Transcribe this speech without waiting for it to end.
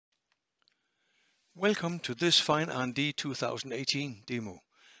Welcome to this Fine R&D 2018 demo.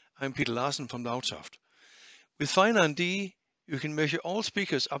 I'm Peter Larsen from Loudsoft. With Fine R&D, you can measure all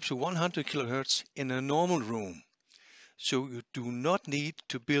speakers up to 100 kHz in a normal room, so you do not need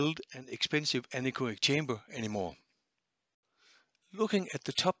to build an expensive anechoic chamber anymore. Looking at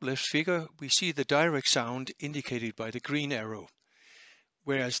the top left figure, we see the direct sound indicated by the green arrow,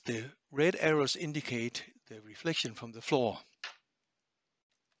 whereas the red arrows indicate the reflection from the floor.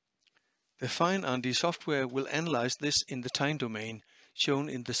 The Fine R&D software will analyze this in the time domain shown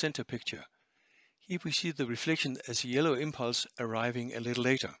in the center picture. Here we see the reflection as a yellow impulse arriving a little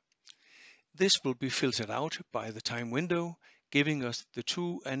later. This will be filtered out by the time window, giving us the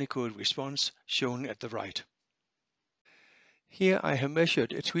true anechoic response shown at the right. Here I have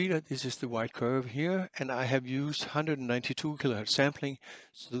measured a tweeter. This is the white curve here, and I have used 192 kHz sampling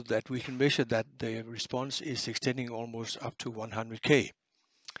so that we can measure that the response is extending almost up to 100K.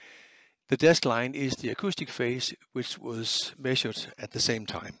 The dashed line is the acoustic phase, which was measured at the same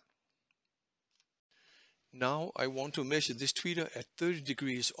time. Now I want to measure this tweeter at 30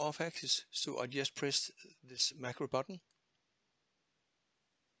 degrees off axis, so I just press this macro button.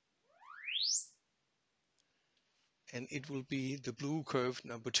 And it will be the blue curve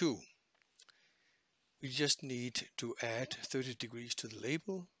number 2. We just need to add 30 degrees to the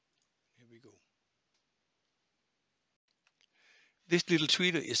label. Here we go. This little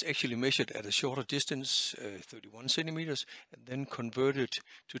tweeter is actually measured at a shorter distance, 31 centimeters, and then converted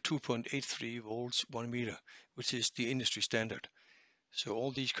to 2.83 volts 1 meter, which is the industry standard. So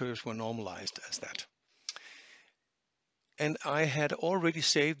all these curves were normalized as that. And I had already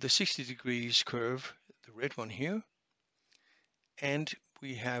saved the 60 degrees curve, the red one here, and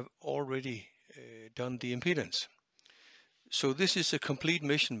we have already done the impedance. So this is a complete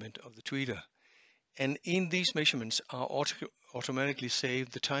measurement of the tweeter. And in these measurements are automatically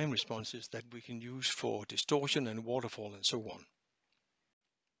saved the time responses that we can use for distortion and waterfall and so on.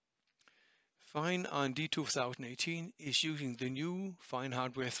 Fine R&D 2018 is using the new Fine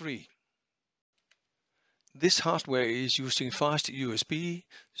Hardware 3. This hardware is using fast USB,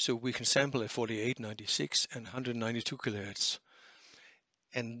 so we can sample at 48, 96 and 192 kHz.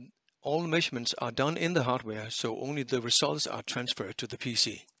 And all measurements are done in the hardware, so only the results are transferred to the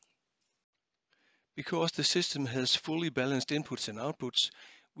PC. Because the system has fully balanced inputs and outputs,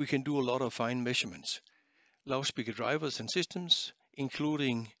 we can do a lot of fine measurements. Loudspeaker drivers and systems,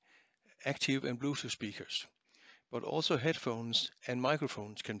 including active and Bluetooth speakers, but also headphones and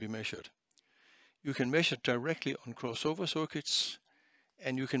microphones can be measured. You can measure directly on crossover circuits,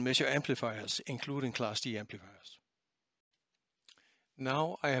 and you can measure amplifiers, including Class D amplifiers.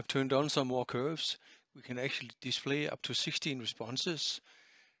 Now I have turned on some more curves. We can actually display up to 16 responses.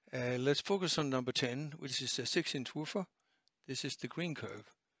 Let's focus on number 10, which is a 6-inch woofer. This is the green curve.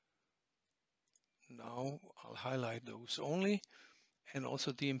 Now I'll highlight those only, and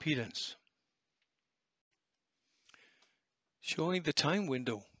also the impedance. Showing the time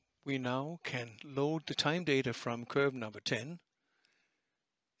window, we now can load the time data from curve number 10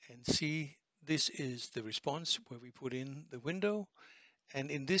 and see this is the response where we put in the window. And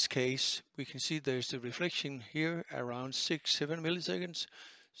in this case, we can see there's a reflection here around 6-7 milliseconds.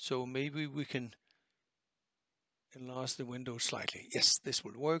 So maybe we can enlarge the window slightly. Yes, this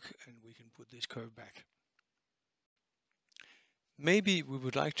will work, and we can put this curve back. Maybe we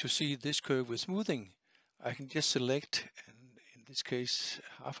would like to see this curve with smoothing. I can just select, and in this case,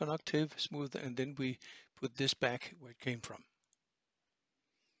 half an octave smooth, and then we put this back where it came from.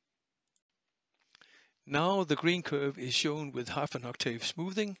 Now the green curve is shown with half an octave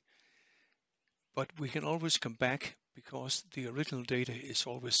smoothing, but we can always come back because the original data is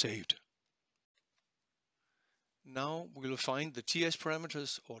always saved. Now we'll find the TS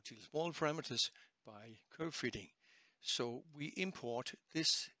parameters or small parameters by curve fitting. So we import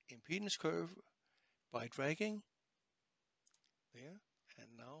this impedance curve by dragging there, and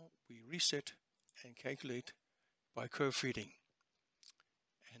now we reset and calculate by curve fitting.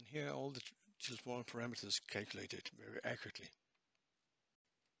 And here are all the small parameters calculated very accurately.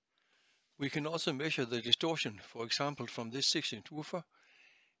 We can also measure the distortion, for example, from this 6-inch woofer.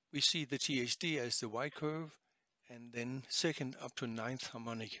 We see the THD as the white curve, and then second up to 9th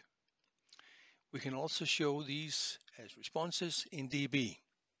harmonic. We can also show these as responses in dB.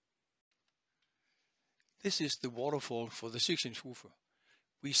 This is the waterfall for the 6-inch woofer.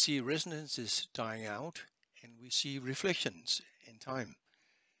 We see resonances dying out, and we see reflections in time.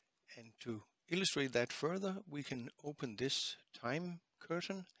 And to illustrate that further, we can open this time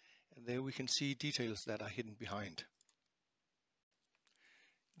curtain, and there we can see details that are hidden behind.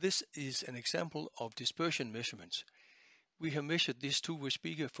 This is an example of dispersion measurements. We have measured this two-way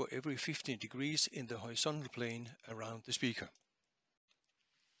speaker for every 15 degrees in the horizontal plane around the speaker.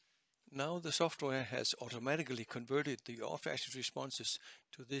 Now the software has automatically converted the off-axis responses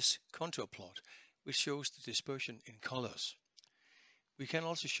to this contour plot, which shows the dispersion in colors. We can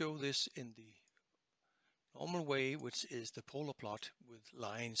also show this in the normal way, which is the polar plot with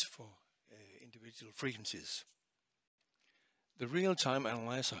lines for individual frequencies. The real-time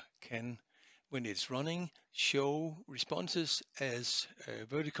analyzer can, when it's running, show responses as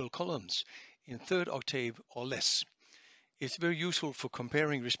vertical columns in third octave or less. It's very useful for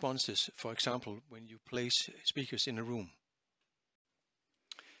comparing responses, for example, when you place speakers in a room.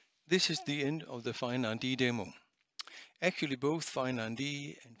 This is the end of the FineRD demo. Actually, both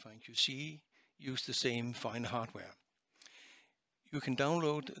FineRD and FineQC use the same fine hardware. You can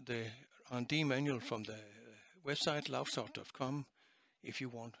download the R&D manual from the website loudspeakers.com if you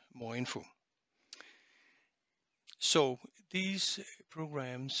want more info. So these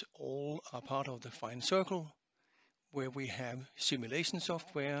programs all are part of the Fine Circle, where we have simulation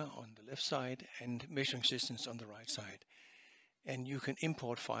software on the left side and measuring systems on the right side. And you can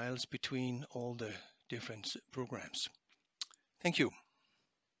import files between all the different programs. Thank you.